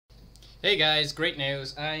Hey guys, great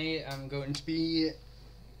news. I am going to be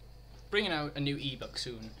bringing out a new ebook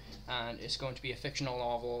soon, and it's going to be a fictional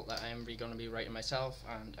novel that I'm going to be writing myself,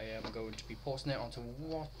 and I am going to be posting it onto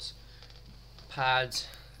Wattpad.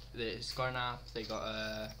 It's got an app, they got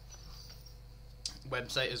a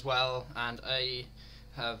website as well, and I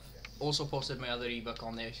have also posted my other ebook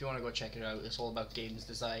on there if you want to go check it out. It's all about games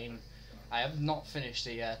design. I have not finished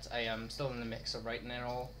it yet, I am still in the mix of writing it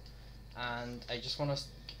all, and I just want to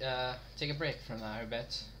take a break from that a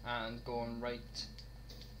bit and go and write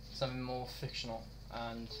something more fictional.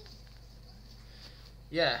 And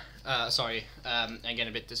yeah, sorry, I'm getting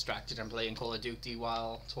a bit distracted. I'm playing Call of Duty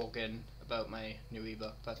while talking about my new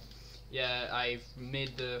ebook, but yeah, I've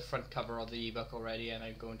made the front cover of the ebook already, and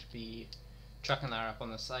I'm going to be chucking that up on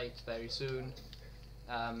the site very soon.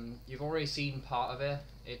 You've already seen part of it.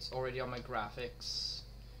 It's already on my graphics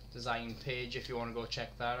design page if you want to go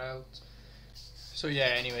check that out. So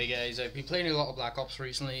yeah, anyway guys, I've been playing a lot of Black Ops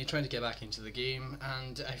recently, trying to get back into the game,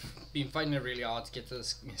 and I've been finding it really hard to get to the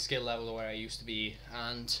skill level where I used to be,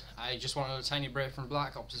 and I just wanted a tiny break from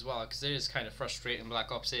Black Ops as well, because it is kind of frustrating.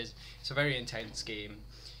 Black Ops is, it's a very intense game,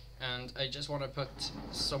 and I just want to put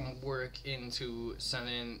some work into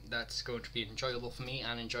something that's going to be enjoyable for me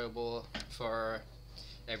and enjoyable for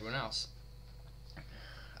everyone else.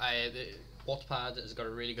 Wattpad has got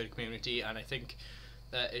a really good community, and I think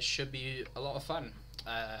that it should be a lot of fun.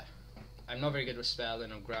 I'm not very good with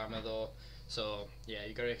spelling or grammar though, so yeah,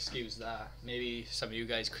 you gotta excuse that. Maybe some of you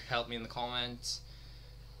guys could help me in the comments.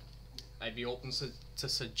 I'd be open to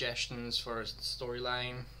suggestions for a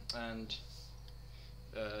storyline and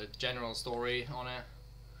a general story on it.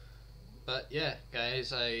 But yeah,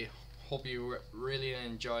 guys, I hope you really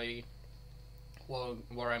enjoy what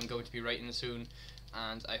I'm going to be writing soon,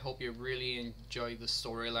 and I hope you really enjoy the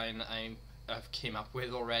storyline that I've came up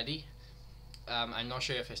with already. I'm not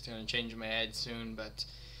sure if it's going to change in my head soon, but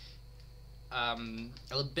a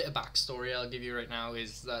little bit of backstory I'll give you right now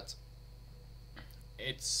is that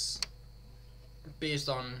it's based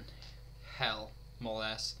on hell, more or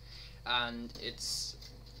less, and it's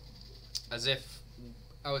as if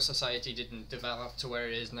our society didn't develop to where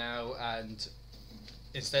it is now, and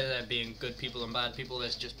instead of there being good people and bad people,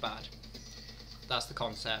 there's just bad. That's the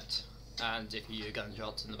concept. And if you hear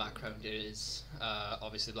gunshots in the background, it is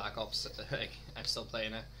obviously Black Ops. I'm still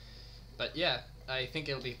playing it, but yeah, I think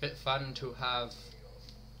it'll be a bit fun to have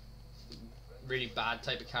really bad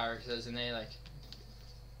type of characters in there, like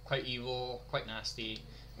quite evil, quite nasty,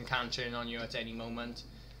 and can turn on you at any moment.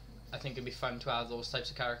 I think it'd be fun to have those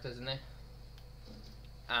types of characters in there,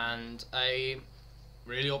 and I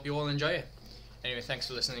really hope you all enjoy it. Anyway, thanks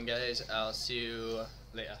for listening guys, I'll see you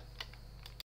later.